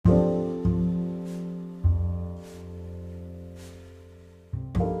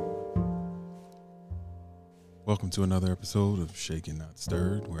Welcome to another episode of Shaken Not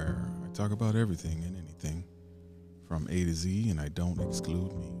Stirred, where I talk about everything and anything from A to Z, and I don't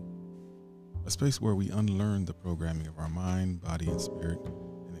exclude me. A space where we unlearn the programming of our mind, body, and spirit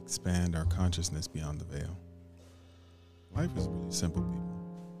and expand our consciousness beyond the veil. Life is really simple, people.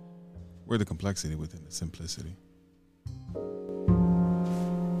 We're the complexity within the simplicity.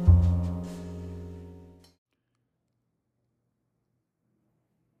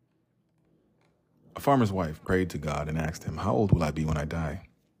 A farmer's wife prayed to God and asked him, "How old will I be when I die?"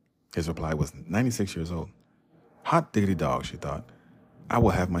 His reply was 96 years old. Hot diggity dog, she thought. I will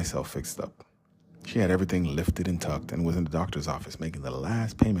have myself fixed up. She had everything lifted and tucked and was in the doctor's office making the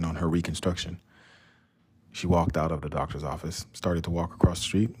last payment on her reconstruction. She walked out of the doctor's office, started to walk across the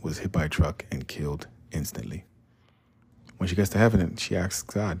street, was hit by a truck, and killed instantly. When she gets to heaven, she asks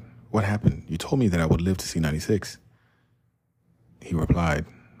God, "What happened? You told me that I would live to see 96. He replied,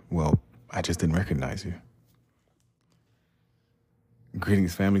 "Well, I just didn't recognize you."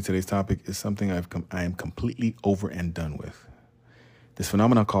 Greetings, family. Today's topic is something I am completely over and done with. This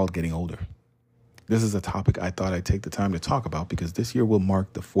phenomenon called getting older. This is a topic I thought I'd take the time to talk about because this year will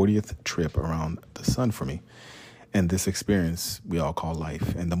mark the 40th trip around the sun for me. And this experience we all call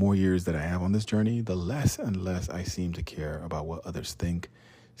life. And the more years that I have on this journey, the less and less I seem to care about what others think,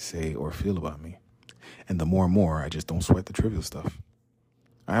 say, or feel about me. And the more and more I just don't sweat the trivial stuff.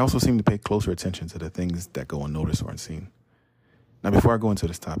 I also seem to pay closer attention to the things that go unnoticed or unseen. Now, before I go into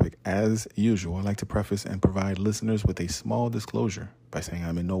this topic, as usual, I'd like to preface and provide listeners with a small disclosure by saying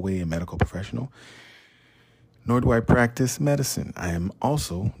I'm in no way a medical professional, nor do I practice medicine. I am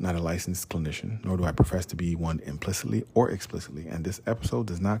also not a licensed clinician, nor do I profess to be one implicitly or explicitly, and this episode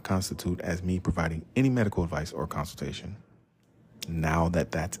does not constitute as me providing any medical advice or consultation. Now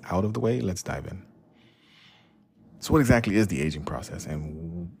that that's out of the way, let's dive in. So what exactly is the aging process,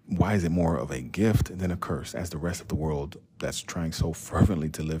 and why is it more of a gift than a curse, as the rest of the world that's trying so fervently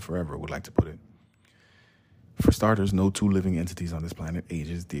to live forever would like to put it? For starters, no two living entities on this planet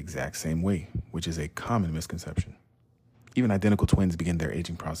ages the exact same way, which is a common misconception. Even identical twins begin their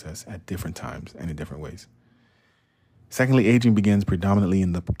aging process at different times and in different ways. Secondly, aging begins predominantly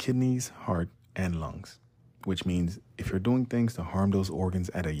in the kidneys, heart, and lungs, which means if you're doing things to harm those organs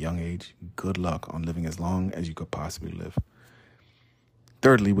at a young age, good luck on living as long as you could possibly live.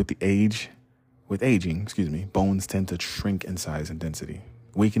 Thirdly, with aging, bones tend to shrink in size and density,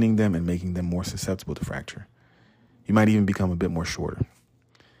 weakening them and making them more susceptible to fracture. You might even become a bit more shorter.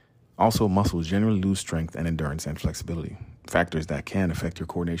 Also, muscles generally lose strength and endurance and flexibility, factors that can affect your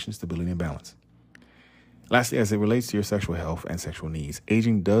coordination, stability, and balance. Lastly, as it relates to your sexual health and sexual needs,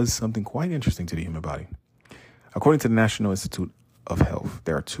 aging does something quite interesting to the human body. According to the National Institute of Health,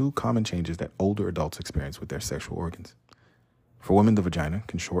 there are two common changes that older adults experience with their sexual organs. For women, the vagina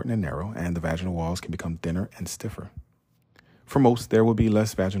can shorten and narrow, and the vaginal walls can become thinner and stiffer. For most, there will be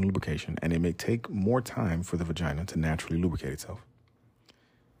less vaginal lubrication, and it may take more time for the vagina to naturally lubricate itself.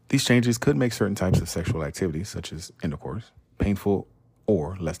 These changes could make certain types of sexual activities, such as intercourse, painful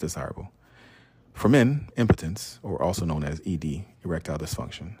or less desirable. For men, impotence, or also known as ED, erectile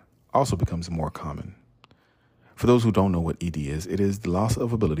dysfunction, also becomes more common. For those who don't know what ED is, it is the loss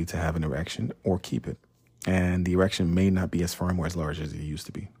of ability to have an erection or keep it, and the erection may not be as firm or as large as it used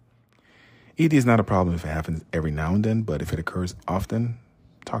to be. ED is not a problem if it happens every now and then, but if it occurs often,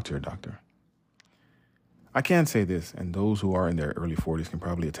 talk to your doctor. I can say this, and those who are in their early 40s can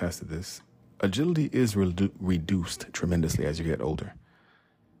probably attest to this. Agility is reduced tremendously as you get older.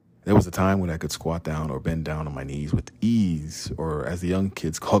 There was a time when I could squat down or bend down on my knees with ease, or as the young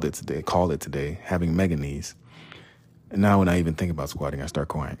kids call it today, having mega knees. And now when I even think about squatting, I start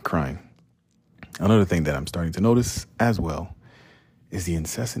crying. Another thing that I'm starting to notice as well is the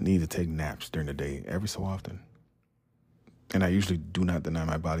incessant need to take naps during the day every so often. And I usually do not deny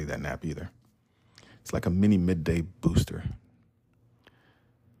my body that nap either. It's like a mini midday booster.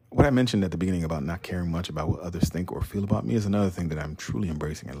 What I mentioned at the beginning about not caring much about what others think or feel about me is another thing that I'm truly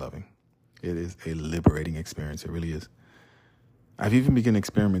embracing and loving. It is a liberating experience. It really is. I've even begun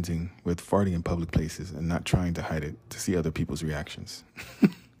experimenting with farting in public places and not trying to hide it to see other people's reactions.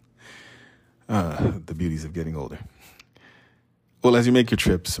 The beauties of getting older. Well, as you make your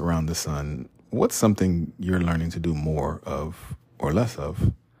trips around the sun, what's something you're learning to do more of or less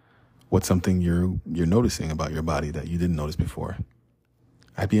of? What's something you're noticing about your body that you didn't notice before?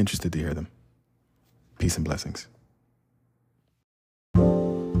 I'd be interested to hear them. Peace and blessings.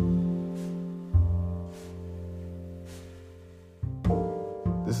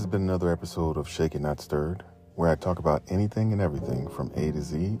 This has been another episode of Shaken Not Stirred, where I talk about anything and everything from A to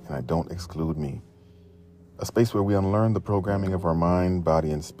Z, and I don't exclude me. a space where we unlearn the programming of our mind, body,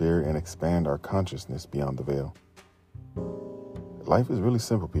 and spirit and expand our consciousness beyond the veil. Life is really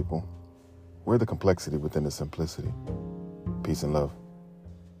simple, people. We're the complexity within the simplicity. Peace and love.